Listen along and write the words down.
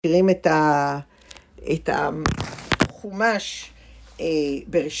מכירים את החומש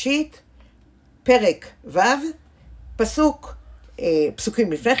בראשית, פרק ו',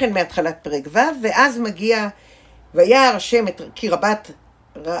 פסוקים לפני כן מהתחלת פרק ו', ואז מגיע וירא השם כי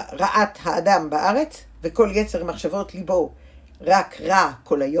רעת האדם בארץ, וכל יצר מחשבות ליבו רק רע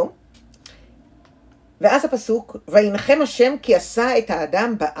כל היום. ואז הפסוק, וינחם השם כי עשה את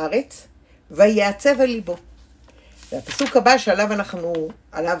האדם בארץ, ויעצב על ליבו. והפסוק הבא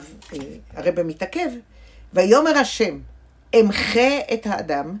עליו הרב מתעכב, ויאמר השם, אמחה את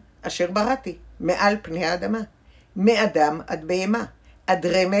האדם אשר בראתי, מעל פני האדמה, מאדם עד בהמה, עד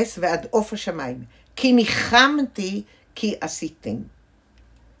רמס ועד עוף השמיים, כי ניחמתי כי עשיתם.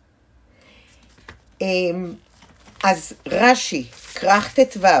 אז רש"י, כרך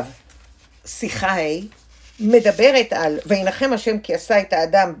ט"ו, שיחה ה', מדברת על וינחם השם כי עשה את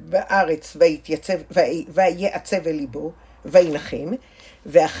האדם בארץ ויעצב אל ליבו, וינחם,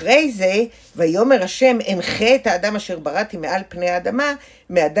 ואחרי זה ויאמר השם אמחה את האדם אשר בראתי מעל פני האדמה,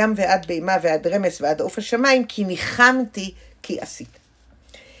 מאדם ועד בהמה ועד רמס ועד עוף השמיים, כי ניחמתי כי עשית.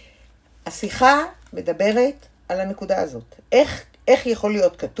 השיחה מדברת על הנקודה הזאת. איך יכול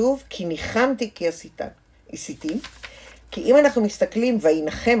להיות כתוב כי ניחמתי כי עשיתים? כי אם אנחנו מסתכלים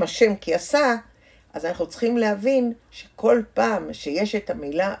וינחם השם כי עשה, אז אנחנו צריכים להבין שכל פעם שיש את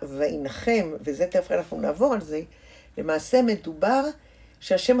המילה וינחם, וזה תכף אנחנו נעבור על זה, למעשה מדובר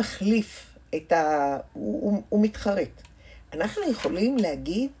שהשם מחליף הוא מתחרט. אנחנו יכולים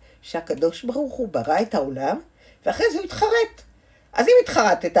להגיד שהקדוש ברוך הוא ברא את העולם, ואחרי זה הוא התחרט. אז אם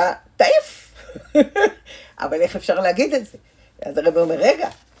התחרטת, תעיף. אבל איך אפשר להגיד את זה? אז הרב אומר, רגע,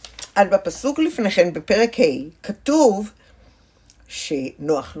 אז בפסוק לפני כן, בפרק ה', כתוב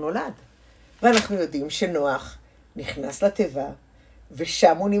שנוח נולד. ואנחנו יודעים שנוח נכנס לתיבה,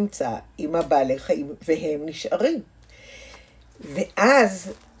 ושם הוא נמצא עם הבעלי חיים, והם נשארים.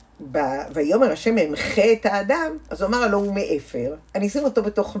 ואז, ויאמר השם אמחה את האדם, אז הוא אמר לו, הוא מאפר, אני אשים אותו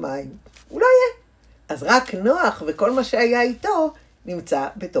בתוך מים, הוא לא יהיה. אז רק נוח וכל מה שהיה איתו נמצא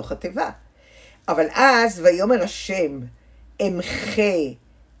בתוך התיבה. אבל אז, ויאמר השם אמחה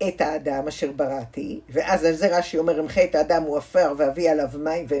את האדם אשר בראתי, ואז על זה רש"י אומר, אמחה את האדם הוא עפר ואביא עליו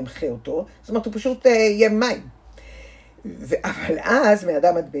מים ואמחה אותו, זאת אומרת הוא פשוט יהיה מים. אבל אז,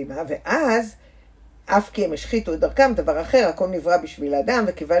 מאדם עד בהמה, ואז, אף כי הם השחיתו את דרכם, דבר אחר, הכל נברא בשביל האדם,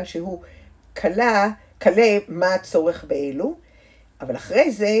 וכיוון שהוא קלה, מה הצורך באלו, אבל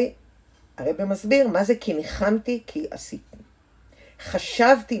אחרי זה, הרב מסביר, מה זה כי ניחמתי כי עשיתי.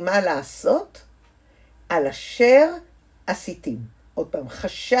 חשבתי מה לעשות, על אשר עשיתים. עוד פעם,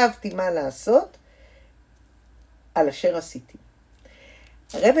 חשבתי מה לעשות, על אשר עשיתי.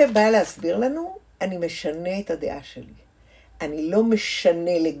 הרב בא להסביר לנו, אני משנה את הדעה שלי. אני לא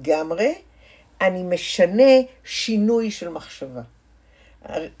משנה לגמרי, אני משנה שינוי של מחשבה.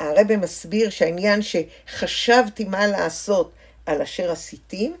 הרב מסביר שהעניין שחשבתי מה לעשות על אשר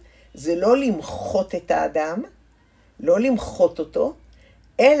עשיתים, זה לא למחות את האדם, לא למחות אותו,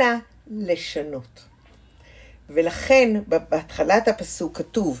 אלא לשנות. ולכן בהתחלת הפסוק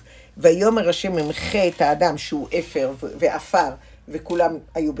כתוב, ויאמר השם אמחה את האדם שהוא אפר ועפר, וכולם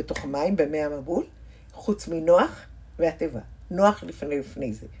היו בתוך מים במי המבול, חוץ מנוח והטבע. נוח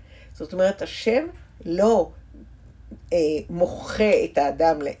לפני זה. זאת אומרת, השם לא מוחה את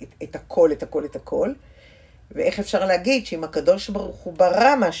האדם, את הכל, ואיך אפשר להגיד שאם הקדוש ברוך הוא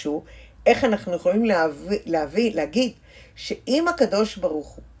ברא משהו, איך אנחנו יכולים להגיד שאם הקדוש ברוך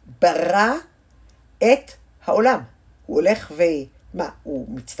הוא ברא את העולם, הוא הולך הוא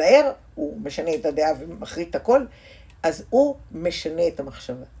מצטער, הוא משנה את הדעה ומחריט את הכל, אז הוא משנה את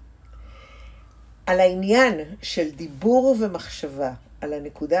המחשבה. על העניין של דיבור ומחשבה, על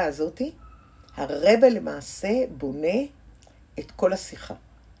הנקודה הזאת, הרב למעשה בונה את כל השיחה.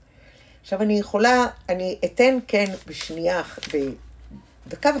 עכשיו אני אתן בשנייה,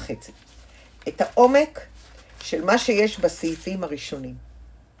 בדקה וחצי, את העומק של מה שיש בסעיפים הראשונים.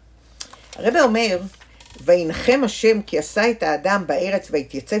 הרב אומר, וינחם השם כי עשה את האדם בארץ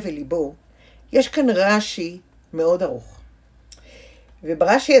והתייצב אל ליבו, יש כאן רש"י מאוד ארוך.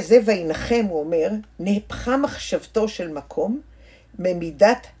 וברש"י הזה וינחם הוא אומר, נהפכה מחשבתו של מקום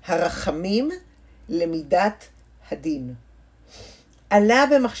ממידת הרחמים למידת הדין. עלה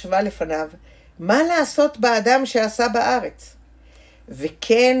במחשבה לפניו, מה לעשות באדם שעשה בארץ?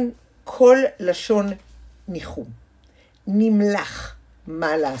 וכן כל לשון ניחום. נמלח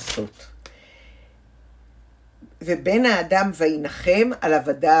מה לעשות. ובין האדם וינחם על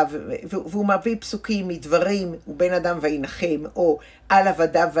עבדיו, והוא מביא פסוקים מדברים, ובין אדם וינחם, או על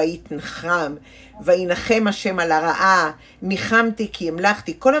עבדיו ויתנחם, וינחם השם על הרעה, ניחמתי כי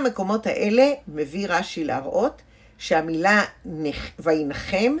המלכתי. כל המקומות האלה מביא רש"י להראות שהמילה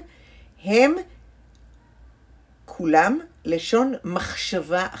וינחם הם כולם לשון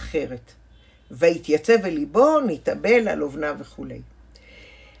מחשבה אחרת. ויתייצב אל ליבו, נתאבל על אובנה וכו'.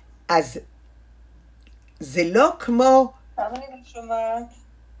 אז זה לא כמו... למה אני לא שומעת?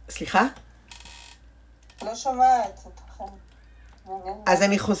 סליחה? לא שומעת אתכם. אז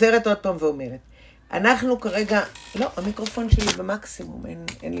אני חוזרת עוד פעם ואומרת. אנחנו כרגע... לא, המיקרופון שלי במקסימום,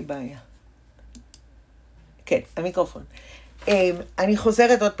 אין לי בעיה. כן, המיקרופון. אני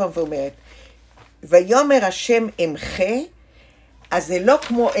חוזרת עוד פעם ואומרת. ויאמר השם אמחה, אז זה לא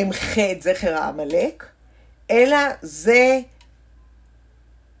כמו אמחה את זכר העמלק, אלא זה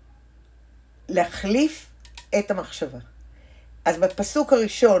להחליף את המחשבה. אז בפסוק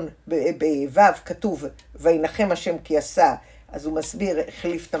הראשון, בו' כתוב, וינחם השם כי עשה, אז הוא מסביר,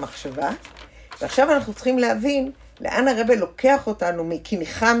 החליף את המחשבה. ועכשיו אנחנו צריכים להבין לאן הרב לוקח אותנו כי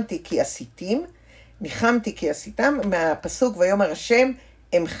ניחמתי כי עשיתם, ניחמתי כי עשיתם, מהפסוק ויאמר השם,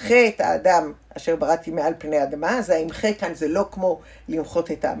 אמחה את האדם אשר בראתי מעל פני האדמה, אז האמחה כאן זה לא כמו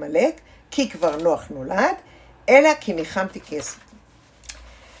למחות את העמלק, כי כבר נוח נולד, אלא כי ניחמתי כי עשיתם.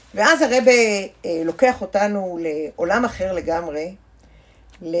 ואז הרב לוקח אותנו לעולם אחר לגמרי,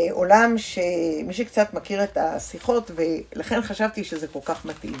 לעולם שמי שקצת מכיר את השיחות, ולכן חשבתי שזה כל כך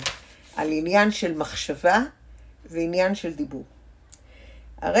מתאים, על עניין של מחשבה ועניין של דיבור.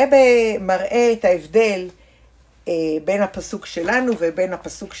 הרב מראה את ההבדל בין הפסוק שלנו ובין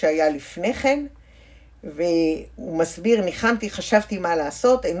הפסוק שהיה לפני כן, והוא מסביר, ניחמתי, חשבתי מה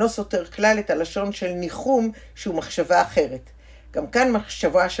לעשות, אינו סותר כלל את הלשון של ניחום שהוא מחשבה אחרת. גם כאן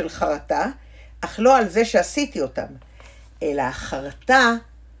מחשבה של חרטה, אך לא על זה שעשיתי אותם, אלא החרטה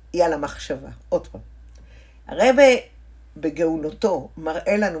היא על המחשבה. עוד פעם, הרב בגאונותו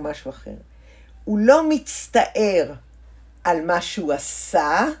מראה לנו משהו אחר. הוא לא מצטער על מה שהוא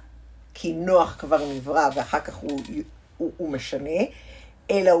עשה, כי נוח כבר נברא ואחר כך הוא משנה,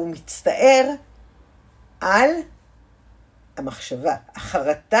 אלא הוא מצטער על המחשבה.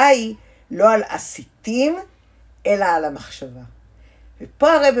 החרטה היא לא על עשיתים, אלא על המחשבה.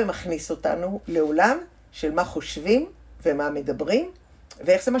 ופה הרב מכניס אותנו לעולם של מה חושבים ומה מדברים,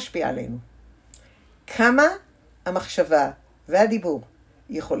 ואיך זה משפיע עלינו. כמה המחשבה והדיבור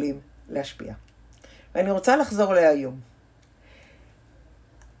יכולים להשפיע. ואני רוצה לחזור להיום.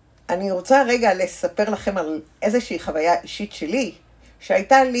 אני רוצה רגע לספר לכם על איזושהי חוויה אישית שלי,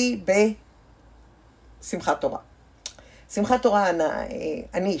 שהייתה לי בשמחת תורה. שמחת תורה,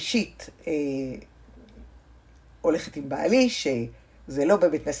 אני אישית הולכת עם בעלי, שזה לא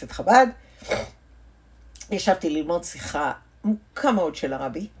בבית כנסת חב"ד. ישבתי ללמוד שיחה עמוקה מאוד של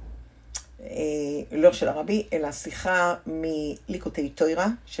הרבי, לא של הרבי, אלא שיחה מליקוטי תוירה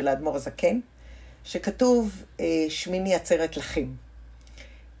של האדמו"ר הזקן, שכתוב שמיני עצרת לכם.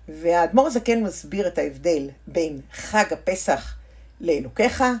 והאדמו"ר הזקן מסביר את ההבדל בין חג הפסח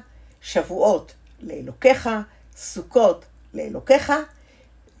לאלוקיך, שבועות לאלוקיך, סוכות לאלוקיך,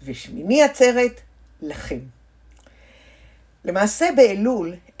 ושמיני עצרת לכם. למעשה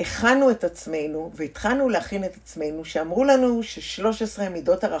באלול הכנו את עצמנו והתחלנו להכין את עצמנו, שאמרו לנו ש13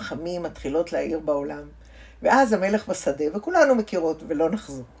 מידות הרחמים מתחילות להאיר בעולם, ואז המלך בשדה, וכולנו מכירות ולא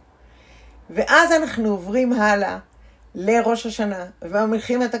נחזור. ואז אנחנו עוברים הלאה לראש השנה,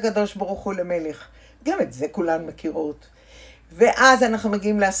 וממליכים את הקדוש ברוך הוא למלך. גם את זה כולן מכירות. ואז אנחנו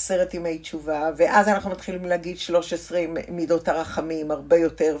מגיעים ל10 ימי תשובה, ואז אנחנו מתחילים להגיד 13 מידות הרחמים, הרבה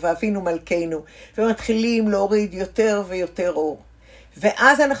יותר, ואבינו מלכנו, ומתחילים להוריד יותר ויותר אור.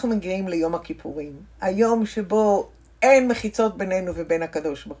 ואז אנחנו מגיעים ליום הכיפורים, היום שבו אין מחיצות בינינו ובין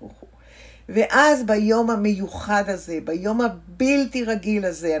הקדוש ברוך הוא. ואז ביום המיוחד הזה, ביום הבלתי רגיל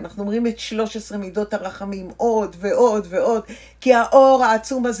הזה, אנחנו אומרים את 13 מידות הרחמים עוד ועוד ועוד, כי האור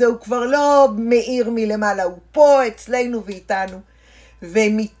העצום הזה הוא כבר לא מאיר מלמעלה, הוא פה אצלנו ואיתנו.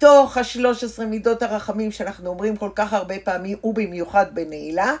 ומתוך 13 מידות הרחמים שאנחנו אומרים כל כך הרבה פעמים, ובמיוחד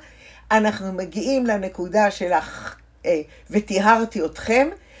בנעילה, אנחנו מגיעים לנקודה של וטיהרתי אתכם,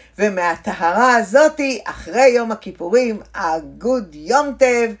 ומהטהרה הזאת, אחרי יום הכיפורים, אגוד יום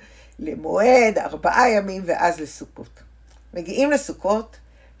טב, למועד 4 ימים ואז לסוכות. מגיעים לסוכות,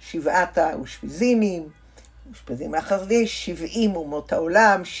 7 האושפיזינים, אושפיזים לאחרי 70 אומות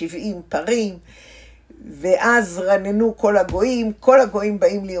העולם, 70 פרים, ואז רננו כל הגויים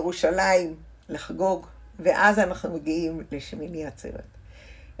באים לירושלים לחגוג, ואז אנחנו מגיעים לשמיני עצרת.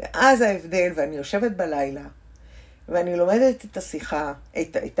 ואז ההבדל, ואני יושבת בלילה, ואני לומדת את השיחה,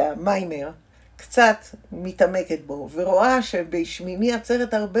 את המיימר, קצת מתעמקת בו, ורואה שבשמיני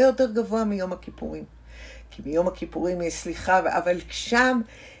עצרת הרבה יותר גבוה מיום הכיפורים. כי ביום הכיפורים יש סליחה, אבל שם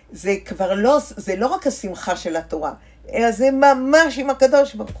זה כבר לא, זה לא רק השמחה של התורה, אלא זה ממש עם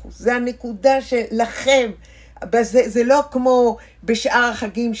הקדוש ברוך הוא. זה הנקודה שלכם, זה לא כמו בשאר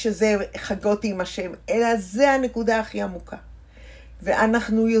החגים שזה חגות עם השם, אלא זה הנקודה הכי עמוקה.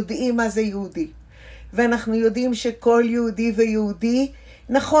 ואנחנו יודעים מה זה יהודי. ואנחנו יודעים שכל יהודי ויהודי,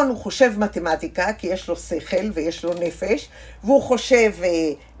 נכון, הוא חושב מתמטיקה, כי יש לו שכל ויש לו נפש, והוא חושב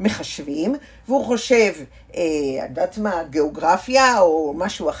מחשבים, והוא חושב, יודעת מה, גיאוגרפיה או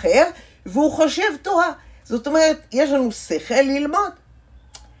משהו אחר, והוא חושב תורה. זאת אומרת, יש לנו שכל ללמוד.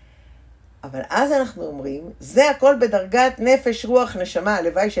 אבל אז אנחנו אומרים, זה הכל בדרגת נפש, רוח, נשמה,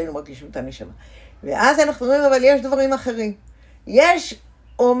 הלוואי שהיינו מרגישים את הנשמה. ואז אנחנו אומרים, אבל יש דברים אחרים. יש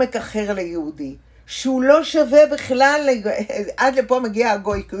עומק אחר ליהודי, שהוא לא שווה בכלל, עד לפה מגיע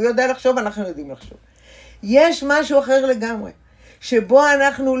הגוי, כי הוא יודע לחשוב, אנחנו יודעים לחשוב. יש משהו אחר לגמרי, שבו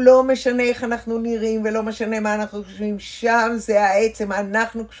אנחנו לא משנה איך אנחנו נראים, ולא משנה מה אנחנו חושבים, שם זה העצם,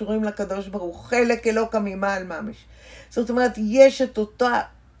 אנחנו קשורים לקדוש ברוך, חלק אלוקא ממעל ממש. זאת אומרת, יש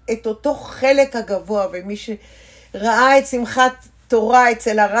את אותו חלק הגבוה, ומי שראה את שמחת תורה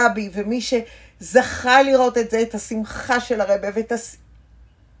אצל הרבי, ומי שזכה לראות את זה, את השמחה של הרבי, ואת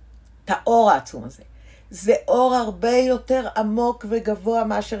האור העצום הזה. זה אור הרבה יותר עמוק וגבוה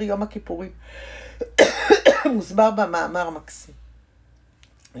מאשר יום הכיפורים. מוסבר במאמר מקסים.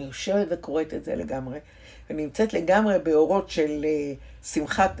 אני יושבת וקוראת את זה לגמרי, ונמצאת לגמרי באורות של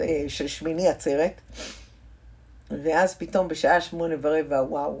שמחת, של שמיני עצרת, ואז פתאום בשעה 8:15,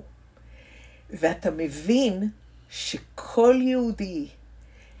 וואו. ואתה מבין שכל יהודי,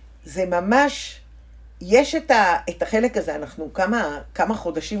 זה ממש, יש את החלק הזה, אנחנו כמה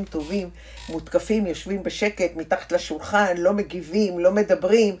חודשים טובים, מותקפים, יושבים בשקט, מתחת לשולחן, לא מגיבים, לא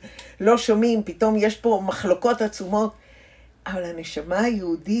מדברים, לא שומעים, פתאום יש פה מחלוקות עצומות, אבל הנשמה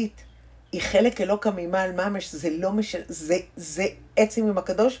היהודית היא חלק אלוקא ממעל ממש, זה עצם עם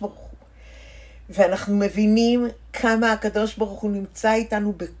הקדוש ברוך הוא. ואנחנו מבינים כמה הקדוש ברוך הוא נמצא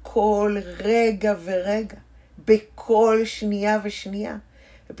איתנו בכל רגע ורגע, בכל שנייה ושנייה.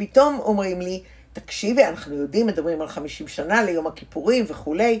 ופתאום אומרים לי, תקשיבי, אנחנו יודעים, מדברים על 50 שנה ליום הכיפורים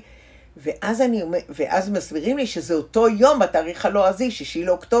וכולי, ואז מסבירים לי שזה אותו יום בתאריך הלועזי, 6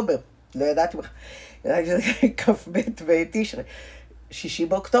 לאוקטובר. לא ידעתי בכלל, ידעתי שזה כ"ב בתשרי, 6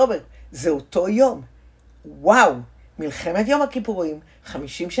 באוקטובר. זה אותו יום. וואו, מלחמת יום הכיפורים,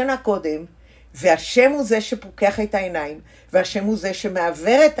 50 שנה קודם, והשם הוא זה שפוקח את העיניים, והשם הוא זה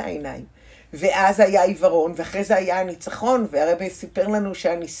שמעבר את העיניים. ואז היה עיוורון, ואחרי זה היה הניצחון, והרבי סיפר לנו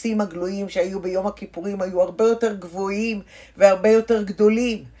שהניסים הגלויים שהיו ביום הכיפורים היו הרבה יותר גבוהים והרבה יותר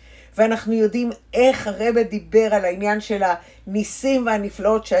גדולים. ואנחנו יודעים איך הרבי דיבר על העניין של הניסים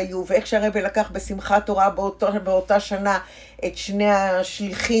והנפלאות שהיו, ואיך שהרבי לקח בשמחת תורה באותה שנה את שני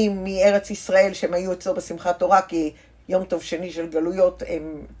השליחים מארץ ישראל שהם היו אצלו בשמחת תורה, כי יום טוב שני של גלויות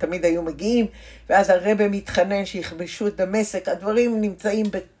הם תמיד היו מגיעים, ואז הרבי מתחנן שיכבשו את דמשק. הדברים נמצאים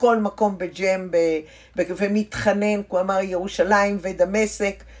בכל מקום בג'ם, ומתחנן, הוא אמר ירושלים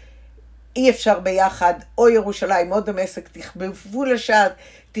ודמשק, אי אפשר ביחד, או ירושלים או דמשק, תכבבו לשד,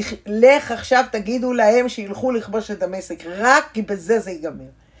 לך עכשיו תגידו להם שילכו לכבוש את דמשק, רק כי בזה זה ייגמר.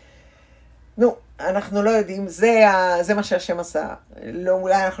 נו, אנחנו לא יודעים, זה מה שהשם עשה. לא,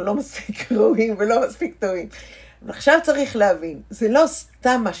 אולי אנחנו לא מספיק ראויים ולא מספיק טובים. ועכשיו צריך להבין, זה לא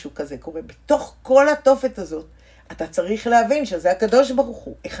סתם משהו כזה קורה. בתוך כל התופת הזאת, אתה צריך להבין שזה הקדוש ברוך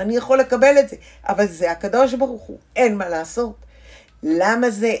הוא. איך אני יכול לקבל את זה? אבל זה הקדוש ברוך הוא. אין מה לעשות. למה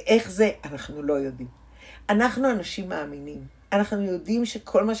זה? איך זה? אנחנו לא יודעים. אנחנו אנשים מאמינים. אנחנו יודעים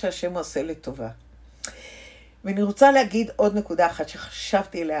שכל מה שהשם עושה לטובה. ואני רוצה להגיד עוד נקודה אחת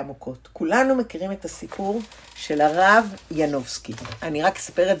שחשבתי אליה עמוקות. כולנו מכירים את הסיפור של הרב ינובסקי. אני רק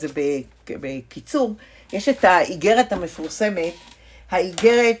אספר את זה בקיצור. יש את האיגרת המפורסמת,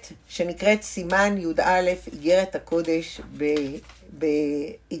 האיגרת שנקראת סימן י"א, איגרת הקודש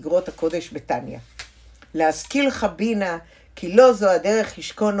באיגרות הקודש בתניא. להשכיל בינה, כי לא זו הדרך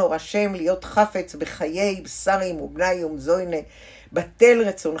ישכון אור השם, להיות חפץ בחיי בשרים ובני ומזוינה, בטל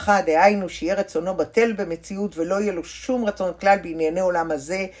רצונך, דהיינו שיהיה רצונו בטל במציאות, ולא יהיה לו שום רצון כלל בענייני עולם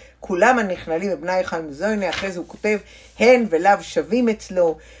הזה, כולם הנכללים בבני חיים ומזוינה. אחרי זה הוא כותב, הן ולאו שווים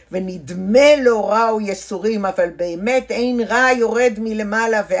אצלו, ונדמה לו רע או יסורים, אבל באמת אין רע יורד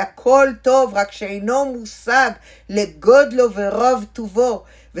מלמעלה, והכל טוב, רק שאינו מושג לגודלו ורוב טובו.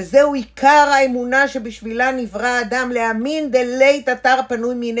 וזהו עיקר האמונה שבשבילה נברא האדם, להאמין דלית אתר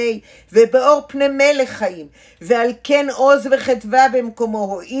פנוי מיני, ובאור פני מלך חיים, ועל כן עוז וחדווה במקומו,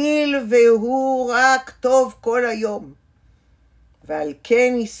 הועיל והוא רק טוב כל היום. ועל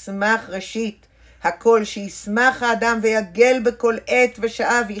כן ישמח ראשית הכל, שישמח האדם ויגל בכל עת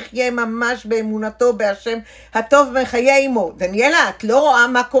ושעה, ויחיה ממש באמונתו בהשם הטוב מחיה עמו. דניאלה, את לא רואה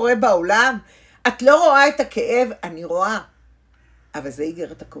מה קורה בעולם? את לא רואה את הכאב? אני רואה. אבל זה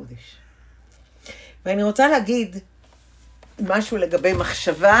איגרת הקודש. ואני רוצה להגיד משהו לגבי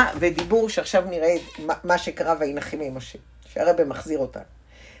מחשבה ודיבור, שעכשיו נראה מה שקרה וינחם משה, שהרבא מחזיר אותנו.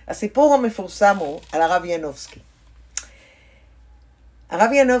 הסיפור המפורסם הוא על הרב ינובסקי. הרב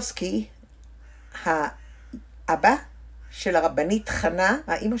ינובסקי, האבא של הרבנית חנה,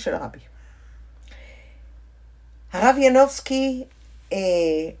 האמא של הרבי. הרב ינובסקי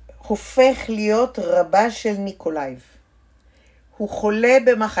הופך להיות רבה של ניקולייב. הוא חולה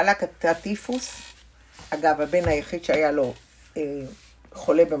במחלת הטיפוס. אגב, הבן היחיד שהיה לו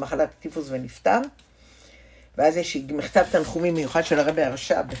חולה במחלת הטיפוס ונפטר. ואז יש מכתב תנחומים מיוחד של הרבי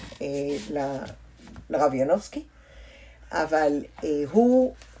הרש"ב לרב ינובסקי. אבל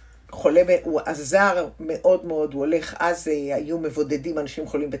הוא חולה, הוא עזר מאוד מאוד, הוא הולך, אז היו מבודדים אנשים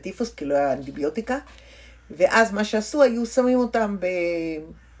חולים בטיפוס, כי לא היה אנטיביוטיקה. ואז מה שעשו, היו שמים אותם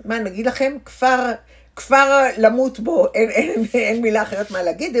מה נגיד לכם? כפר למות בו, אין מילה אחרת מה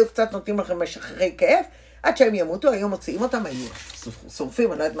להגיד, היו קצת נותנים לכם משחררי כאב, עד שהם ימותו, היו מוציאים אותם, היו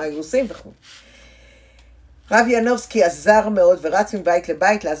שורפים, אני לא יודעת מה היו עושים וכו'. רב ינובסקי עזר מאוד ורץ מבית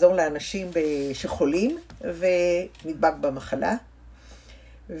לבית לעזור לאנשים שחולים, ונדבק במחלה,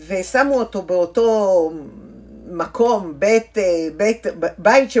 ושמו אותו באותו מקום,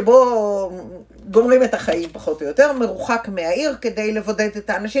 בית שבו גומרים את החיים פחות או יותר, מרוחק מהעיר כדי לבודד את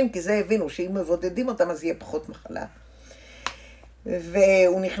האנשים, כי זה הבינו שאם מבודדים אותם אז יהיה פחות מחלה.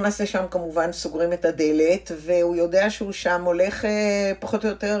 והוא נכנס לשם, כמובן סוגרים את הדלת, והוא יודע שהוא שם הולך פחות או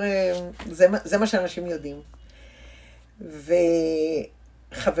יותר, זה מה שאנשים יודעים.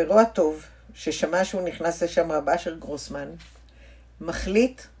 וחברו הטוב, ששמע שהוא נכנס לשם, רב אשר גרוסמן,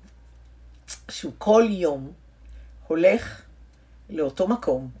 מחליט שהוא כל יום הולך לאותו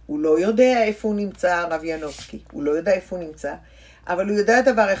מקום. הוא לא יודע איפה הוא נמצא, הרב ינובסקי. הוא לא יודע איפה הוא נמצא, אבל הוא יודע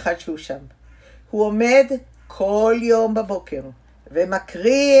דבר אחד שהוא שם. הוא עומד כל יום בבוקר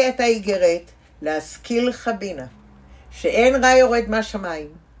ומקריא את האיגרת להשכיל חבינה, שאין רע יורד מהשמיים,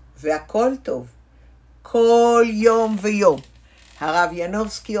 והכל טוב. כל יום ויום. הרב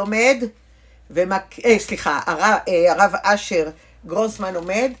ינובסקי עומד, הרב אשר גרוסמן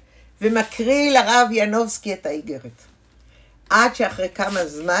עומד, ומקריא לרב ינובסקי את האיגרת. עד שאחרי כמה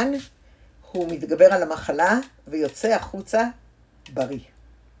זמן הוא מתגבר על המחלה ויוצא החוצה בריא.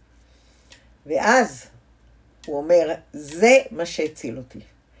 ואז הוא אומר, זה מה שהציל אותי.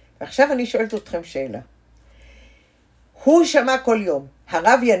 ועכשיו אני שואלת אתכם שאלה. הוא שמע כל יום,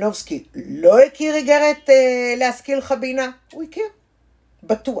 הרב ינובסקי לא הכיר איגרת להשכיל חבינה? הוא הכיר,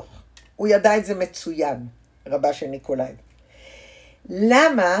 בטוח. הוא ידע את זה מצוין, רבה של ניקולאי.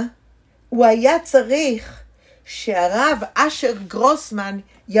 למה הוא היה צריך שהרב אשר גרוסמן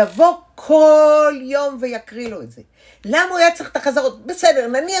יבוא כל יום ויקריא לו את זה? למה הוא היה צריך את החזרות? בסדר,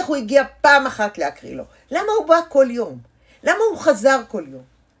 נניח הוא הגיע פעם אחת להקריא לו. למה הוא בא כל יום? למה הוא חזר כל יום?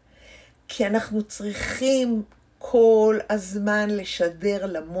 כי אנחנו צריכים כל הזמן לשדר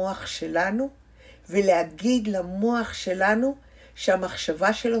למוח שלנו, ולהגיד למוח שלנו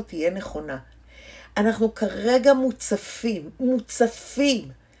שהמחשבה שלו תהיה נכונה. אנחנו כרגע מוצפים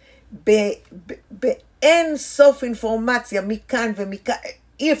באין סוף אינפורמציה מכאן ומכאן,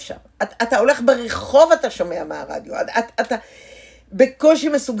 אי אפשר. אתה הולך ברחוב, אתה שומע מהרדיו, אתה בקושי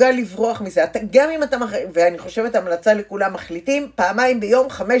מסוגל לברוח מזה. גם אם אתה, ואני חושבת המלצה לכולם, מחליטים, פעמיים ביום,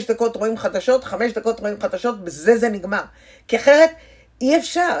 5 דקות רואים חדשות, 5 דקות רואים חדשות, בזה זה נגמר. כי אחרת אי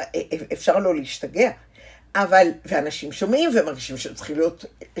אפשר, אפשר לא להשתגע. אבל, ואנשים שומעים ומרגישים שצריכים להיות,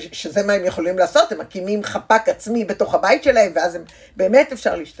 שזה מה הם יכולים לעשות, הם מקימים חפ"ק עצמי בתוך הבית שלהם, ואז הם באמת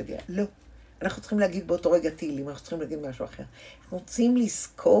אפשר להשתגע. לא. אנחנו צריכים להגיד באותו רגע תהילים, אנחנו צריכים להגיד משהו אחר. אנחנו רוצים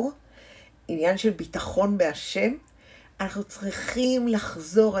לזכור עניין של ביטחון בהשם, אנחנו צריכים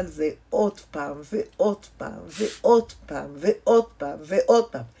לחזור על זה עוד פעם, ועוד פעם, ועוד פעם, ועוד פעם,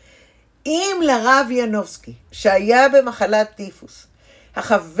 ועוד פעם. אם לרב ינובסקי, שהיה במחלת טיפוס,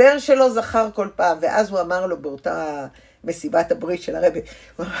 החבר שלו זכר כל פעם, ואז הוא אמר לו באותה מסיבת הברית של הרבי,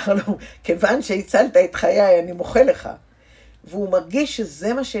 הוא אמר לו, כיוון שהצלת את חיי, אני מוחה לך. והוא מרגיש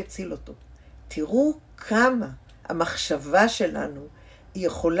שזה מה שהציל אותו. תראו כמה המחשבה שלנו היא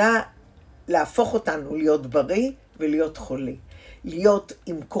יכולה להפוך אותנו להיות בריא ולהיות חולה. להיות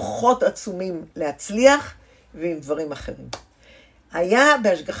עם כוחות עצומים להצליח ועם דברים אחרים. היה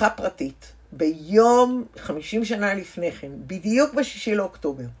בהשגחה פרטית, ביום 50 שנה לפני כן, בדיוק ב6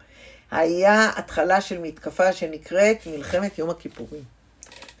 לאוקטובר, היה התחלה של מתקפה שנקראת מלחמת יום הכיפורים.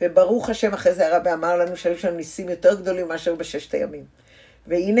 וברוך השם, אחרי זה הרבי אמר לנו שהיו שם ניסים יותר גדולים מאשר ב6 הימים.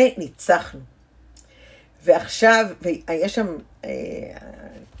 והנה ניצחנו. ועכשיו, ויש שם,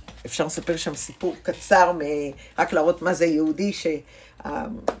 אפשר לספר שם סיפור קצר, רק להראות מה זה יהודי,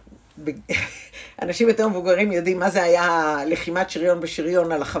 אנשים יותר מבוגרים יודעים מה זה היה לחימת שריון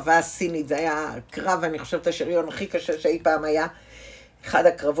בשריון על החווה הסינית. זה היה קרב, אני חושבת, השריון הכי קשה שאי פעם היה. אחד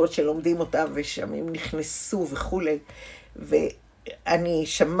הקרבות שלומדים אותם, ושם הם נכנסו וכולי. ואני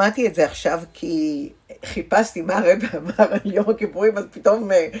שמעתי את זה עכשיו, כי חיפשתי מה הרב אמר על יום הכיפורים, אז פתאום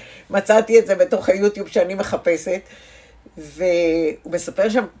מצאתי את זה בתוך היוטיוב שאני מחפשת. והוא מספר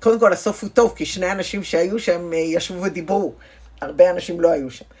שם, קודם כל הסוף הוא טוב, כי שני אנשים שהיו שם ישבו ודיברו. הרבה אנשים לא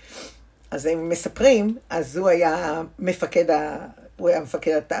היו שם. אז הם מספרים, אז הוא היה מפקד,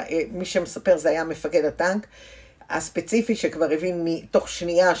 מי שמספר זה היה מפקד הטנק, הספציפי שכבר הבין מתוך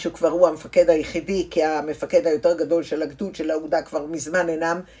שנייה שהוא כבר הוא המפקד היחידי, כי המפקד היותר גדול של הגדוד של האוגדה כבר מזמן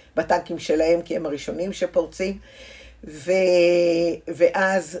אינם בטנקים שלהם, כי הם הראשונים שפורצים,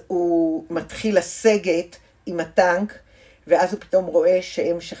 ואז הוא מתחיל לסגת עם הטנק, ואז הוא פתאום רואה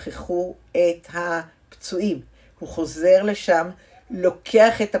שהם שכחו את הפצועים. הוא חוזר לשם,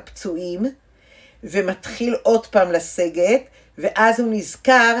 לוקח את הפצועים, ומתחיל עוד פעם לסגת, ואז הוא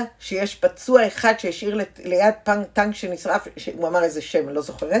נזכר שיש פצוע אחד שהשאיר ליד טנק שנשרף, הוא אמר איזה שם, אני לא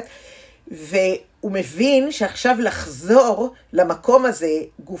זוכרת, והוא מבין שעכשיו לחזור למקום הזה,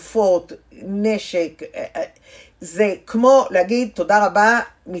 גופות, נשק, זה כמו להגיד תודה רבה,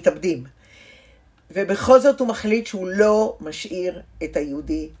 מתאבדים. ובכל זאת הוא מחליט שהוא לא משאיר את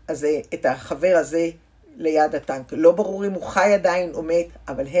היהודי הזה, את החבר הזה ליד הטנק. לא ברור אם הוא חי עדיין או מת,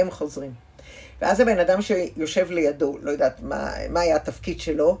 אבל הם חוזרים. ואז הבן אדם שיושב לידו, לא יודעת מה היה התפקיד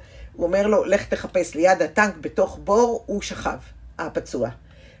שלו, הוא אומר לו, לך תחפש ליד הטנק בתוך בור, הוא שכב, הפצוע.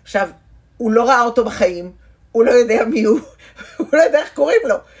 עכשיו, הוא לא ראה אותו בחיים, הוא לא יודע מי הוא, הוא לא יודע איך קוראים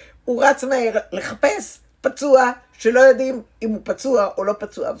לו. הוא רץ מהר לחפש פצוע, שלא יודעים אם הוא פצוע או לא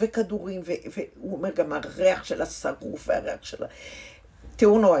פצוע, וכדורים, והוא אומר גם הריח של השרוף והריח של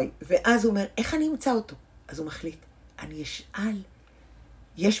תיאור נוראי. ואז הוא אומר, איך אני אמצא אותו? אז הוא מחליט, אני אשאל,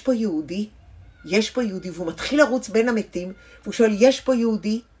 יש פה יהודי? יש פה יהודי, והוא מתחיל לרוץ בין המתים, והוא שואל, יש פה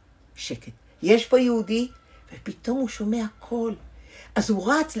יהודי? שקט. יש פה יהודי? ופתאום הוא שומע קול. אז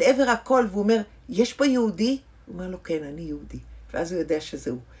הוא רץ לעבר הקול, והוא אומר, יש פה יהודי? הוא אומר לו, כן, אני יהודי. ואז הוא יודע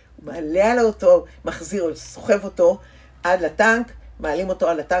שזהו. הוא מעלה על אותו, מחזיר, סוחב אותו עד לטנק, מעלים אותו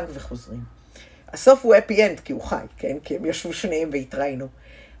על הטנק וחוזרים. הסוף הוא happy end, כי הוא חי, כן? כי הם ישבו שניהם והתראינו.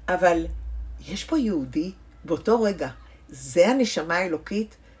 אבל יש פה יהודי באותו רגע. זה הנשמה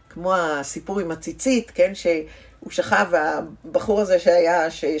האלוקית, כמו הסיפור עם הציצית, כן? שהוא שכב, הבחור הזה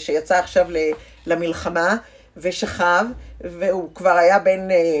שיצא עכשיו למלחמה, ושכב, והוא כבר היה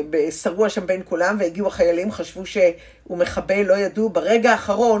שרוע שם בין כולם, והגיעו החיילים, חשבו שהוא מחבל, לא ידעו, ברגע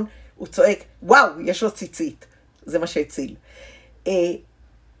האחרון הוא צועק, וואו, יש לו ציצית. זה מה שהציל.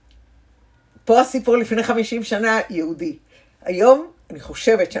 פה הסיפור לפני 50 שנה, יהודי. היום אני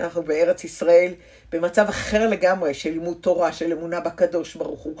חושבת שאנחנו בארץ ישראל, במצב אחר לגמרי, של לימוד תורה, של אמונה בקדוש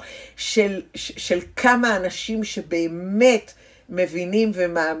ברוך הוא, של כמה אנשים שבאמת מבינים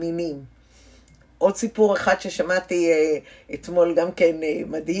ומאמינים. עוד סיפור אחד ששמעתי אתמול גם כן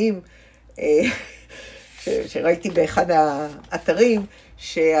מדהים, שראיתי באחד האתרים,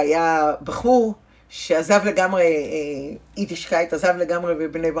 שהיה בחור שעזב לגמרי, יידישקייט, עזב לגמרי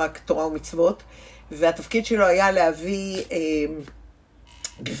בבני ברק תורה ומצוות, והתפקיד שלו היה להביא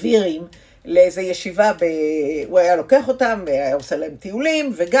גבירים לאיזו ישיבה, הוא היה לוקח אותם, והיה עושה להם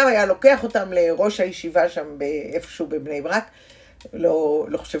טיולים, וגם היה לוקח אותם לראש הישיבה שם איפשהו בבני ברק,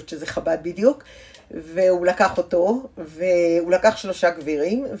 לא חושבת שזה חב"ד בדיוק, והוא לקח אותו, והוא לקח 3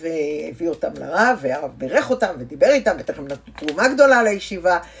 גבירים, והביא אותם לרב, והרב בירך אותם, ודיבר איתם, ותכף נתנו תרומה גדולה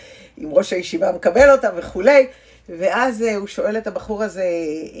לישיבה, עם ראש הישיבה מקבל אותם וכו'. ואז הוא שואל את הבחור הזה,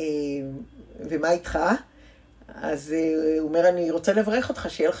 ומה איתך? אז הוא אומר, אני רוצה לברך אותך,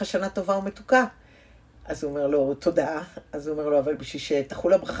 שיהיה לך שנה טובה ומתוקה. אז הוא אומר לו, תודה. אז הוא אומר לו, אבל בשביל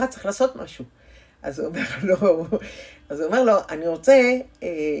שתחול הברכה צריך לעשות משהו. אז הוא אומר לו, אני רוצה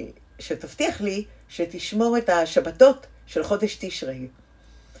שתבטיח לי שתשמור את השבתות של חודש תשרי.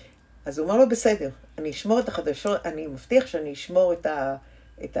 אז הוא אומר לו, בסדר, אני מבטיח שאני אשמור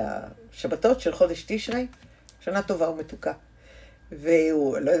את השבתות של חודש תשרי, שנה טובה ומתוקה.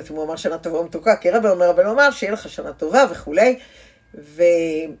 והוא, לא יודעת אם הוא אמר שנה טובה ומתוקה, כי רבי אומר, אבל הוא אמר שיהיה לך שנה טובה וכולי,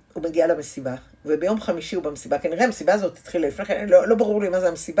 והוא מגיע למסיבה. וביום חמישי הוא במסיבה, כנראה המסיבה הזאת התחילה לפני כן, לא ברור לי מה זה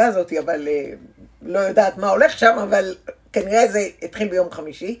המסיבה הזאת, אבל לא יודעת מה הולך שם, אבל כנראה זה התחיל ביום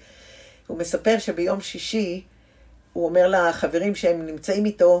חמישי. הוא מספר שביום שישי, הוא אומר לחברים שהם נמצאים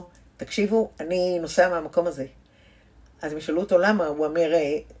איתו, תקשיבו, אני נוסע מהמקום הזה. אז הם שאלו אותו למה, הוא אומר,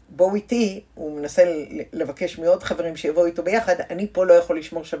 בואו איתי, הוא מנסה לבקש מעוד חברים שיבואו איתו ביחד, אני פה לא יכול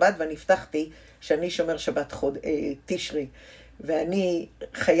לשמור שבת, ואני הבטחתי שאני שומר שבת תשרי, ואני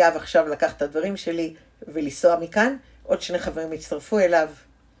חייב עכשיו לקחת את הדברים שלי ולנסוע מכאן, עוד 2 חברים הצטרפו אליו,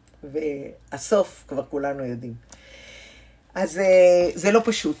 והסוף כבר כולנו יודעים. אז זה לא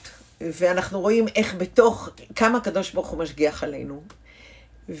פשוט, ואנחנו רואים איך בתוך כמה הקדוש ברוך הוא משגיח עלינו,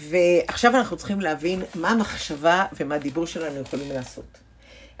 ועכשיו אנחנו צריכים להבין מה המחשבה ומה הדיבור שלנו יכולים לעשות.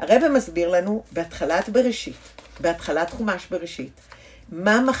 הרב מסביר לנו בהתחלת בראשית, בהתחלת חומש בראשית,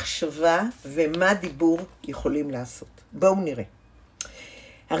 מה המחשבה ומה דיבור יכולים לעשות. בואו נראה.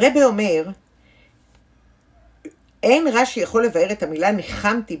 הרב אומר, אין רש"י יכול לבאר את המילה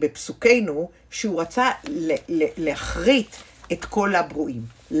ניחמתי בפסוקנו, שהוא רצה להחריט את כל הברואים.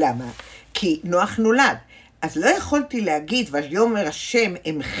 למה? כי נוח נולד. אז לא יכולתי להגיד, ויאמר השם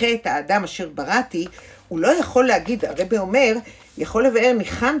אמחה את האדם אשר בראתי, הוא לא יכול להגיד, הרב אומר, יכול לבאר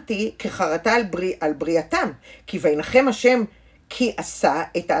ניחמתי כחרטה על בריאתם, כי וינחם השם כי עשה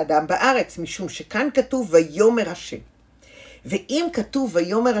את האדם בארץ, משום שכאן כתוב ויאמר השם. ואם כתוב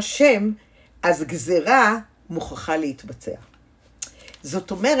ויאמר השם, אז גזרה מוכרחה להתבצע.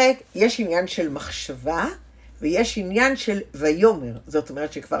 זאת אומרת, יש עניין של מחשבה, ויש עניין של ויאמר. זאת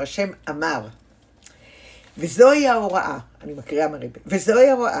אומרת שכבר השם אמר. וזוהי ההוראה, אני מקריאה מרבה, וזוהי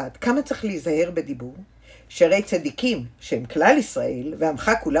ההוראה, כמה צריך להיזהר בדיבור, שהרי צדיקים, שהם כלל ישראל,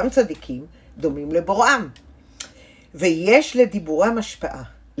 ועמך כולם צדיקים, דומים לבוראם. ויש לדיבורם השפעה.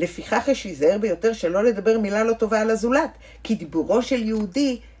 לפיכך יש להיזהר ביותר שלא לדבר מילה לא טובה על הזולת, כי דיבורו של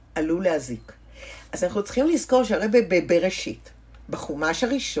יהודי עלול להזיק. אז אנחנו צריכים לזכור שהרב בראשית, בחומש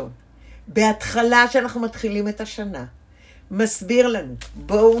הראשון, בהתחלה שאנחנו מתחילים את השנה, מסביר לנו,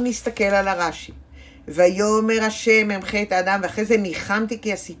 בואו נסתכל על הרש"י, ויאמר השם אמחה את האדם, ואחרי זה ניחמתי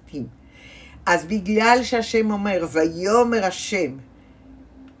כי עשיתים. אז בגלל שהשם אומר, ויאמר השם,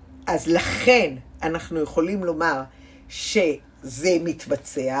 אז לכן אנחנו יכולים לומר שזה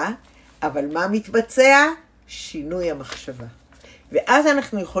מתבצע, אבל מה מתבצע? שינוי המחשבה. ואז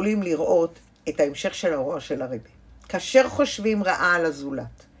אנחנו יכולים לראות את ההמשך של ההוראה של הרבי. כאשר חושבים רעה על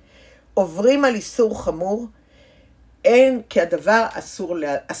הזולת, עוברים על איסור חמור, אין כי הדבר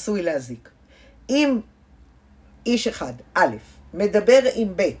עשוי להזיק. אם איש אחד, א', מדבר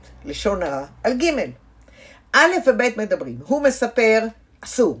עם ב' לשון הרע, על ג', א' וב' מדברים, הוא מספר,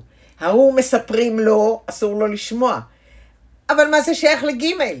 אסור. ההוא מספרים לו, אסור לו לשמוע. אבל מה זה שייך לג'?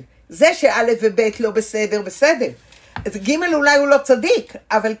 זה שא' וב' לא בסדר, בסדר. אז ג' אולי הוא לא צדיק,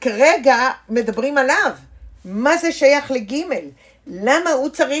 אבל כרגע מדברים עליו. מה זה שייך לג'? למה הוא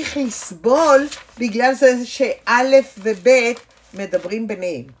צריך לסבול בגלל זה שא' וב' מדברים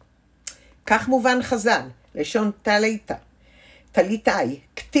ביניהם? כך מובן חז"ל, לשון תליתה, תליתאי,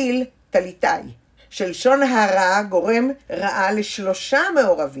 כתיל תליתאי. שלשון הרע גורם רעה לשלושה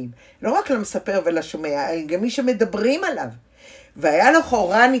מעורבים, לא רק למספר ולשומע, אלא גם מי שמדברים עליו. והיה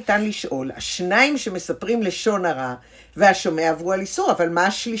לכאורה ניתן לשאול, השניים שמספרים לשון הרע והשומע עברו על איסור, אבל מה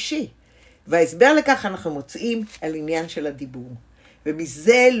השלישי? וההסבר לכך אנחנו מוצאים על עניין של הדיבור.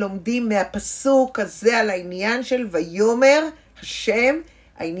 ומזה לומדים מהפסוק הזה על העניין של ויאמר השם,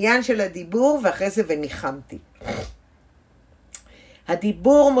 העניין של הדיבור, ואחרי זה וניחמתי.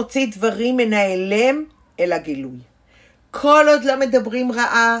 הדיבור מוציא דברים מן ההיעלם אל הגילוי. כל עוד לא מדברים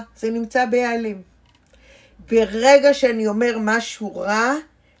רעה, זה נמצא בהיעלם. ברגע שאני אומר משהו רע,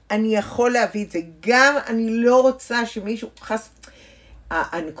 אני יכול להביא את זה. גם אני לא רוצה שמישהו חס...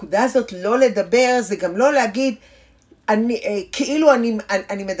 הנקודה הזאת לא לדבר, זה גם לא להגיד, כאילו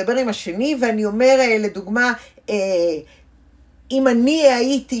אני מדבר עם השני, ואני אומר, לדוגמה, אם אני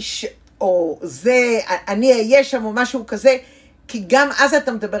הייתי, או זה, אני אהיה שם או משהו כזה, כי גם אז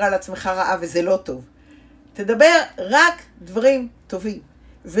אתה מדבר על עצמך רעה, וזה לא טוב. תדבר רק דברים טובים,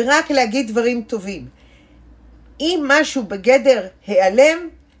 ורק להגיד דברים טובים. אם משהו בגדר העלם,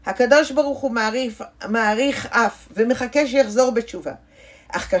 הקדוש ברוך הוא מעריך אף, ומחכה שיחזור בתשובה.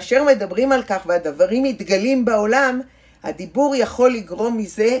 אך כאשר מדברים על כך והדברים מתגלים בעולם, הדיבור יכול לגרום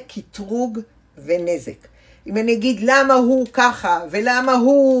מזה קטרוג ונזק. אם אני אגיד למה הוא ככה, ולמה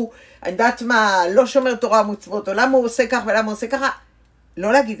הוא, אני יודעת מה, לא שומר תורה ומצוות, או למה הוא עושה כך ולמה הוא עושה ככה,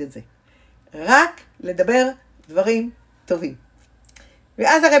 לא להגיד את זה. רק לדבר דברים טובים.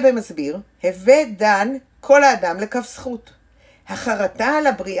 ואז הרב מסביר, הווה דן כל האדם לכף זכות. החרטה על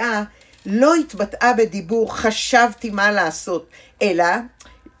הבריאה לא התבטאה בדיבור חשבתי מה לעשות, אלא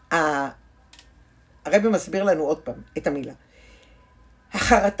הרב מסביר לנו עוד פעם את המילה.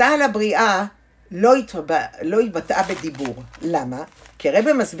 החרטה על הבריאה לא התבטאה בדיבור. למה? כי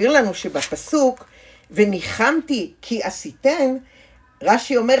הרב מסביר לנו שבפסוק וניחמתי כי עשיתם,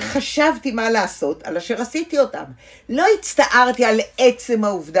 רש"י אומר חשבתי מה לעשות על אשר עשיתי אותם. לא הצטערתי על עצם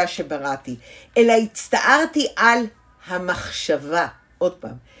העובדה שבראתי, אלא הצטערתי על המחשבה. עוד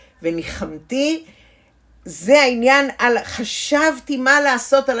פעם, וניחמתי זה העניין על חשבתי מה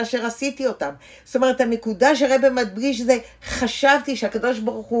לעשות על אשר עשיתי אותם. זאת אומרת, הנקודה שהרבא מדגיש זה, חשבתי שהקדוש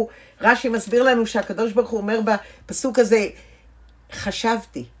ברוך הוא, רש"י מסביר לנו שהקדוש ברוך הוא אומר בפסוק הזה,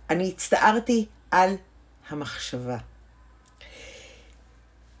 חשבתי, אני הצטערתי על המחשבה.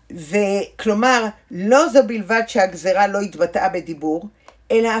 וכלומר, לא זו בלבד שהגזרה לא התבטאה בדיבור,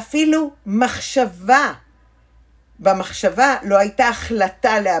 אלא אפילו מחשבה. במחשבה לא הייתה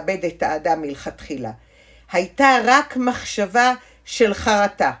החלטה לאבד את האדם מלכתחילה. הייתה רק מחשבה של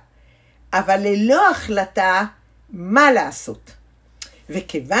חרטה, אבל ללא החלטה מה לעשות.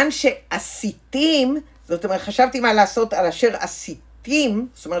 וכיוון שעשיתים, זאת אומרת, חשבתי מה לעשות על אשר עשיתים,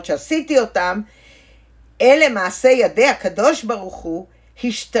 זאת אומרת שעשיתי אותם, אלה מעשי ידי הקדוש ברוך הוא,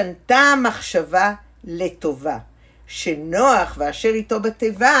 השתנתה המחשבה לטובה, שנוח ואשר איתו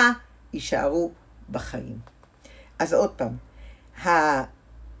בתיבה יישארו בחיים. אז עוד פעם,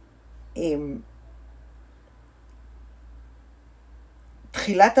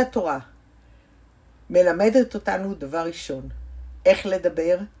 תחילת התורה מלמדת אותנו דבר ראשון, איך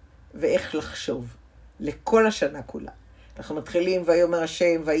לדבר ואיך לחשוב, לכל השנה כולה. אנחנו מתחילים ויאמר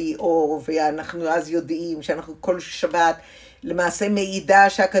השם ויהי אור, ואנחנו אז יודעים שאנחנו כל שבת למעשה מעידה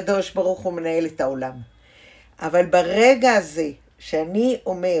שהקדוש ברוך הוא מנהל את העולם. אבל ברגע הזה שאני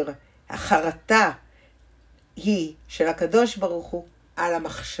אומר, החרטה היא של הקדוש ברוך הוא על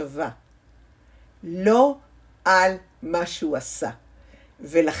המחשבה, לא על מה שהוא עשה.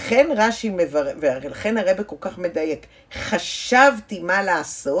 ולכן רש"י מברך, ולכן הרבא כל כך מדייק, חשבתי מה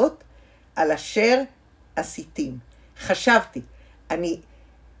לעשות על אשר עשיתים. חשבתי, אני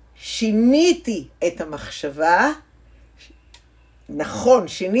שיניתי את המחשבה, נכון,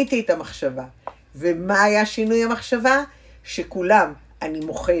 שיניתי את המחשבה. ומה היה שינוי המחשבה? שכולם, אני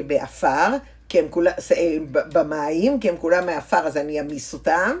מוחה באפר, כי הם כולם, במים, כי הם כולם מאפר, אז אני אמיס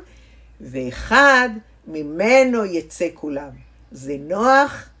אותם, ואחד ממנו יצא כולם. זה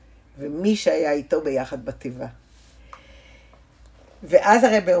נוח, ומי שהיה איתו ביחד בתיבה. ואז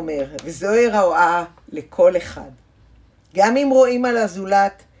הרבא אומר, וזוהי רעה לכל אחד. גם אם רואים על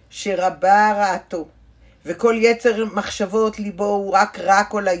הזולת שרבה רעתו, וכל יצר מחשבות ליבו הוא רק רע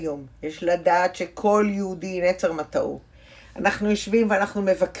כל היום. יש לדעת שכל יהודי נצר מטעו. אנחנו יושבים ואנחנו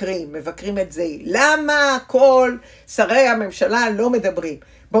מבקרים את זה. למה כל שרי הממשלה לא מדברים?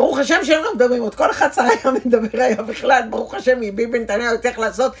 ברוך השם שהם לא מדברים, עוד כל אחד שרי המדבר היה בכלל, ברוך השם, ביבי נתניהו צריך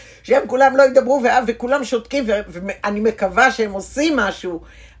לעשות, שהם כולם לא ידברו וכולם שותקים, ואני מקווה שהם עושים משהו,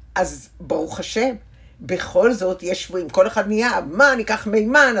 אז ברוך השם, בכל זאת יש שבועים, כל אחד נהיה, מה, ניקח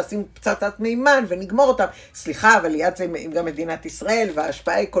מימן, נשים פצצת מימן ונגמור אותם. סליחה, אבל ליד זה גם מדינת ישראל,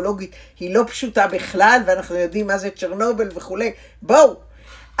 וההשפעה האקולוגית היא לא פשוטה בכלל, ואנחנו יודעים מה זה צ'רנובל וכו'. בואו,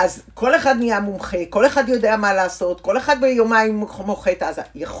 אז כל אחד נהיה מומחה, כל אחד יודע מה לעשות, כל אחד ביומיים מוחה את עזה.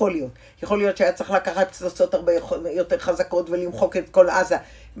 יכול להיות שהיה צריך לקחת פצצות הרבה יותר חזקות ולמחוק את כל עזה.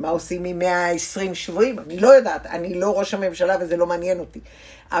 מה עושים עם 120 שבועים? אני לא יודעת, אני לא ראש הממשלה וזה לא מעניין אותי.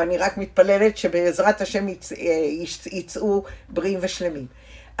 אבל אני רק מתפללת שבעזרת השם יצאו בריאים ושלמים.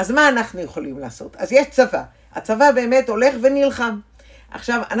 אז מה אנחנו יכולים לעשות? אז יש צבא. הצבא באמת הולך ונלחם.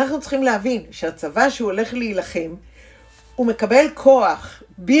 עכשיו, אנחנו צריכים להבין שהצבא שהוא הולך להילחם, הוא מקבל כוח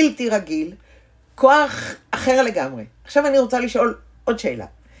בלתי רגיל, כוח אחר לגמרי. עכשיו אני רוצה לשאול עוד שאלה.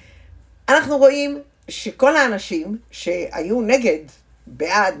 אנחנו רואים שכל האנשים שהיו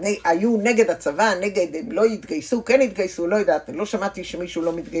היו נגד הצבא, נגד, הם לא התגייסו, כן התגייסו, לא יודעת, לא שמעתי שמישהו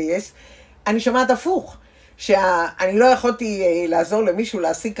לא מתגייס. אני שמעת הפוך, שאני לא יכולתי לעזור למישהו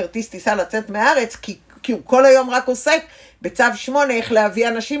להשיג כרטיס טיסה לצאת מהארץ, כי הוא כל היום רק עוסק בצו 8 איך להביא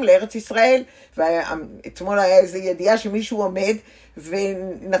אנשים לארץ ישראל. ואתמול היה איזו ידיעה שמישהו עומד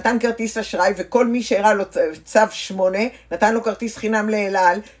ונתן כרטיס אשראי, וכל מי שהראה לו צו 8 נתן לו כרטיס חינם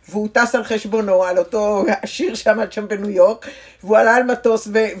לאלעל, והוא טס על חשבונו, על אותו עשיר שעמד שם בניו יורק, והוא עלה על מטוס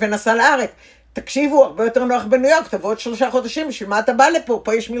ונסע לארץ. תקשיבו, הרבה יותר נוח בניו יורק, תבוא עוד 3 חודשים, בשביל מה אתה בא לפה?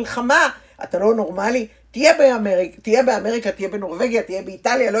 פה יש מלחמה, אתה לא נורמלי? תהיה באמריקה, תהיה בנורווגיה, תהיה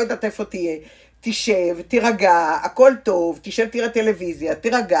באיטליה, לא יודעת איפה תהיה. תשב, תירגע, הכל טוב, תשב, תראה טלוויזיה,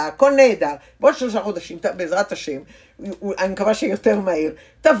 תירגע, הכל נהדר. בעוד 3 חודשים, בעזרת השם, אני מקווה שיותר מהר,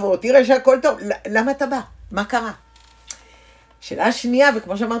 תבוא, תראה שהכל טוב. למה אתה בא? מה קרה? שאלה שנייה,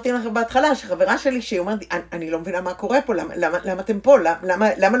 וכמו שאמרתי לכם בהתחלה, שחברה שלי שהיא אומרת, אני לא מבינה מה קורה פה, למה אתם פה?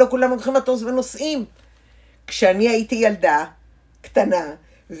 למה לא כולם לוקחים מטוס ונוסעים? כשאני הייתי ילדה קטנה,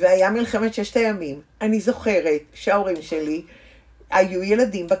 והיה מלחמת 6 הימים, אני זוכרת שההורים שלי היו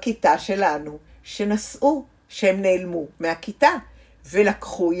ילדים בכיתה שלנו שנסעו, שהם נעלמו מהכיתה,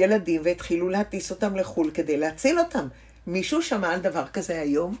 ולקחו ילדים והתחילו להטיס אותם לחול כדי להציל אותם. מישהו שמע על דבר כזה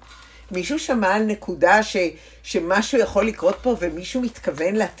היום? מישהו שמע על נקודה שמשהו יכול לקרות פה, ומישהו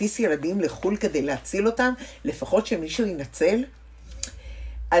מתכוון להטיס ילדים לחול כדי להציל אותם, לפחות שמישהו ינצל?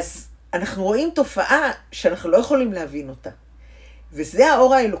 אז אנחנו רואים תופעה שאנחנו לא יכולים להבין אותה. וזה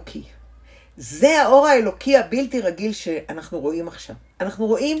האור האלוקי. זה האור האלוקי הבלתי רגיל שאנחנו רואים עכשיו. אנחנו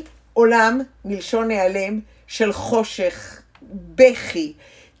רואים עולם מלשון נעלם של חושך, בכי,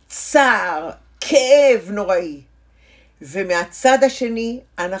 צער, כאב נוראי. ומהצד השני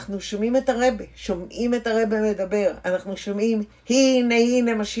אנחנו שומעים את הרבה מדבר. אנחנו שומעים, הנה,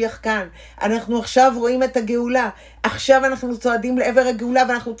 הנה משיח כאן. אנחנו עכשיו רואים את הגאולה. עכשיו אנחנו צועדים לעבר הגאולה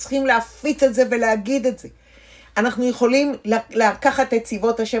ואנחנו צריכים להפיץ את זה ולהגיד את זה. אנחנו יכולים לקחת את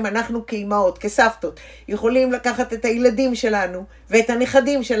צבאות השם, אנחנו כאימהות, כסבתות, יכולים לקחת את הילדים שלנו ואת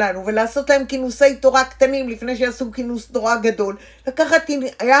הנכדים שלנו ולעשות להם כינוסי תורה קטנים לפני שיעשו כינוס תורה גדול. לקחת,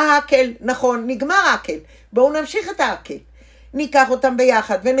 היה הקל, נכון, נגמר הקל, בואו נמשיך את הקל. ניקח אותם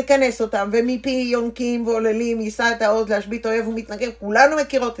ביחד ונכנס אותם, ומפי יונקים ועוללים, יישא את העוז להשבית אוהב ומתנגד, כולנו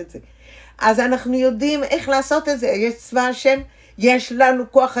מכירות את זה. אז אנחנו יודעים איך לעשות את זה, יש צבא השם, יש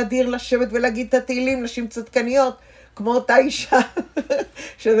לנו כוח אדיר לשבת ולהגיד את התהילים, נשים צדקניות, כמו אותה אישה,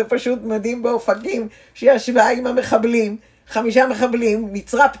 שזה פשוט מדהים באופקים, שישבה עם המחבלים, 5 מחבלים,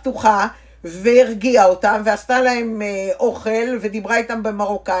 נצרה פתוחה, והרגיעה אותם, ועשתה להם אוכל, ודיברה איתם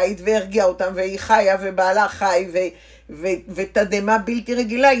במרוקאית, והרגיעה אותם, והיא חיה, ובעלה חי, ותדמה בלתי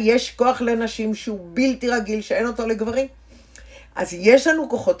רגילה. יש כוח לנשים שהוא בלתי רגיל, שאין אותו לגברים. אז יש לנו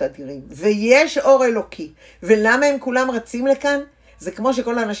כוחות אדירים, ויש אור אלוקי. ולמה הם כולם רצים לכאן? זה כמו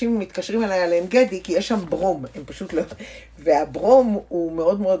שכל האנשים מתקשרים אליי על גדי, כי יש שם ברום, הם פשוט לא... והברום הוא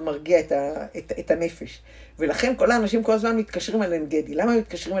מאוד מאוד מרגיע את הנפש. ולכן כל האנשים כל הזמן מתקשרים על גדי. למה הם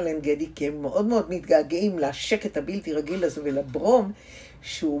מתקשרים על גדי? כי הם מאוד מאוד מתגעגעים לשקט הבלתי רגיל הזה, ולברום,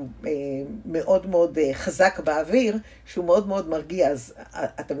 שהוא מאוד מאוד חזק באוויר, שהוא מאוד מאוד מרגיע, אז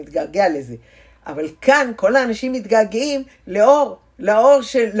אתה מתגעגע לזה. אבל כאן כל האנשים מתגעגעים לאור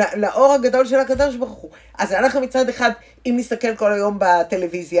הגדול של הקדוש ברוך הוא. אז אנחנו מצד אחד, אם נסתכל כל היום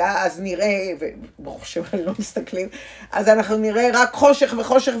בטלוויזיה, אז נראה, וברוך שמה לא מסתכלים, אז אנחנו נראה רק חושך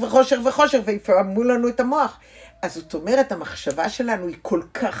וחושך וחושך וחושך, ויפעמו לנו את המוח. אז זאת אומרת, המחשבה שלנו היא כל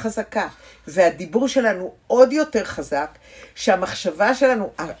כך חזקה, והדיבור שלנו עוד יותר חזק, שהמחשבה שלנו,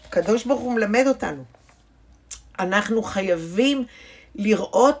 הקדוש ברוך הוא מלמד אותנו. אנחנו חייבים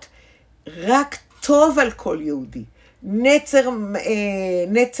לראות רק טוב על כל יהודי. נצר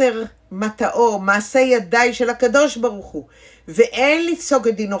מטאו, מעשה ידיי של הקדוש ברוך הוא. ואין לפסוק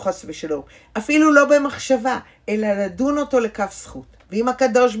את דינו חס ושלום, אפילו לא במחשבה, אלא לדון אותו לכף זכות. ואם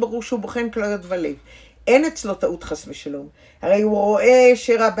הקדוש ברוך הוא שהוא בוחן כליות ולב, אין אצלו טעות חס ושלום. הרי הוא רואה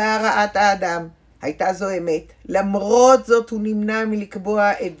שרבה רעת האדם, הייתה זו אמת. למרות זאת הוא נמנע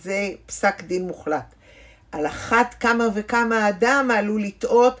מלקבוע את זה פסק דין מוחלט. על אחת כמה וכמה האדם עלול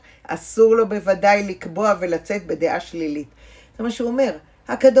לטעות, אסור לו בוודאי לקבוע ולצאת בדעה שלילית. זה מה שהוא אומר.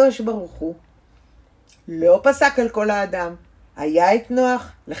 הקדוש ברוך הוא לא פסק על כל האדם. היה את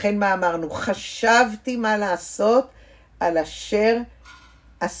נוח, לכן מה אמרנו? חשבתי מה לעשות על אשר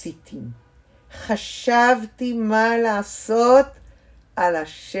עשיתים. חשבתי מה לעשות על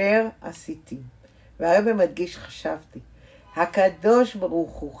אשר עשיתים. והרב מדגיש חשבתי. הקדוש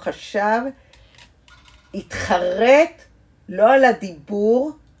ברוך הוא חשב, התחרט לא על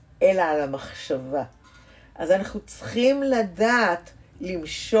הדיבור, אלא על המחשבה. אז אנחנו צריכים לדעת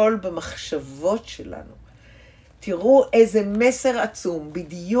למשול במחשבות שלנו. תראו איזה מסר עצום,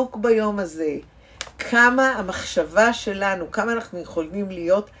 בדיוק ביום הזה, כמה המחשבה שלנו, כמה אנחנו יכולים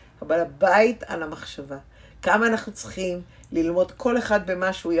להיות אבל הבית על המחשבה. כמה אנחנו צריכים ללמוד כל אחד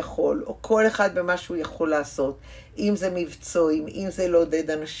במה שהוא יכול, או כל אחד במה שהוא יכול לעשות, אם זה מבצועים, אם זה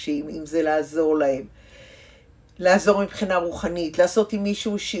לעודד אנשים, אם זה לעזור להם. לעזור מבחינה רוחנית, לעשות עם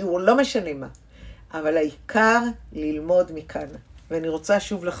מישהו שיעור, לא משנה מה. אבל העיקר ללמוד מכאן. ואני רוצה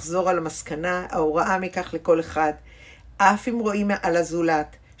שוב לחזור על המסקנה, ההוראה מכך לכל אחד. אף אם רואים על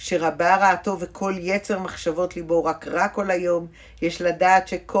הזולת, שרבה רעתו וכל יצר מחשבות ליבו רק רע כל היום, יש לדעת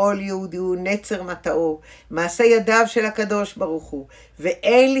שכל יהודי הוא נצר מטאו, מעשה ידיו של הקדוש ברוך הוא,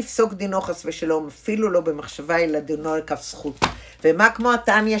 ואין לפסוק דינו חס ושלום, אפילו לא במחשבה אלא דינו על כף זכות. ומה כמו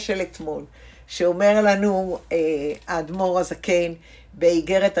התניא של אתמול, שאומר לנו האדמו"ר הזקן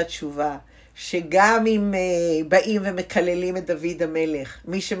באיגרת התשובה, שגם אם באים ומקללים את דוד המלך,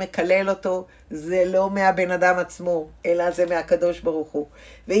 מי שמקלל אותו זה לא מהבן אדם עצמו, אלא זה מהקדוש ברוך הוא.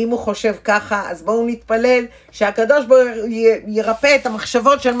 ואם הוא חושב ככה, אז בואו נתפלל שהקדוש ברוך הוא ירפא את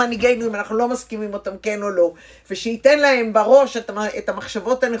המחשבות של מנהיגינו, אם אנחנו לא מסכימים אותם כן או לא, ושייתן להם בראש את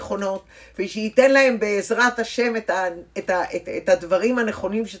המחשבות הנכונות, ושייתן להם בעזרת השם את הדברים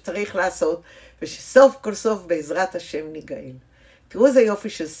הנכונים שצריך לעשות, ושסוף כל סוף בעזרת השם ניגאל. תראו איזה יופי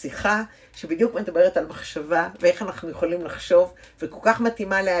של שיחה, שבדיוק מדברת על מחשבה, ואיך אנחנו יכולים לחשוב, וכל כך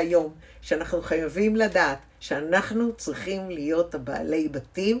מתאימה להיום, שאנחנו חייבים לדעת, שאנחנו צריכים להיות הבעלי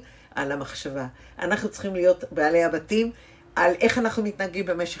בתים על המחשבה. אנחנו צריכים להיות בעלי הבתים על איך אנחנו מתנהגים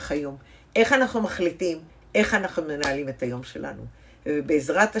במשך היום, איך אנחנו מחליטים, איך אנחנו מנהלים את היום שלנו.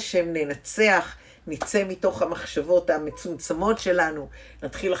 ובעזרת השם ננצח, נצא מתוך המחשבות המצומצמות שלנו,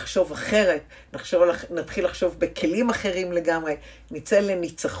 נתחיל לחשוב אחרת, נתחיל לחשוב בכלים אחרים לגמרי, נצא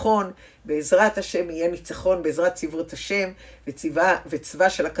לניצחון, בעזרת השם יהיה ניצחון, בעזרת צבאות השם, וצבא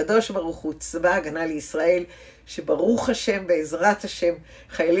של הקדוש ברוך הוא, צבא הגנה לישראל, שברוך השם, בעזרת השם,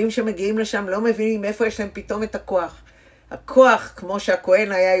 חיילים שמגיעים לשם לא מבינים איפה יש להם פתאום את הכוח. הכוח, כמו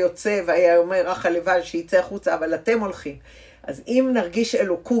שהכהן היה יוצא והיה אומר, רח הלבן שיצא החוצה, אבל אתם הולכים. אז אם נרגיש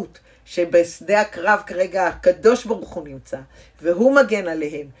אלוקות, שבשדה הקרב כרגע הקדוש ברוך הוא נמצא, והוא מגן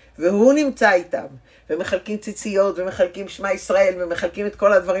עליהם, והוא נמצא איתם, ומחלקים ציציות, ומחלקים שמע ישראל, ומחלקים את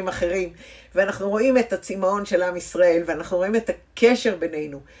כל הדברים האחרים, ואנחנו רואים את הצמאון של עם ישראל, ואנחנו רואים את הקשר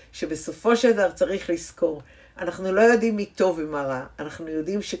בינינו, שבסופו של דבר צריך לזכור, אנחנו לא יודעים מי טוב ומה רע, אנחנו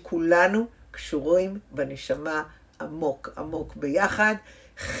יודעים שכולנו קשורים בנשמה עמוק עמוק ביחד,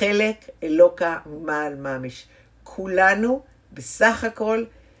 חלק אלוקה מעל ממש. כולנו בסך הכל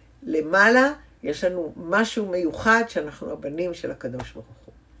למעלה יש לנו משהו מיוחד שאנחנו הבנים של הקדוש ברוך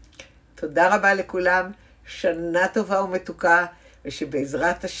הוא. תודה רבה לכולם, שנה טובה ומתוקה,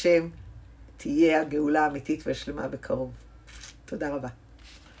 ושבעזרת השם תהיה הגאולה האמיתית והשלמה בקרוב. תודה רבה.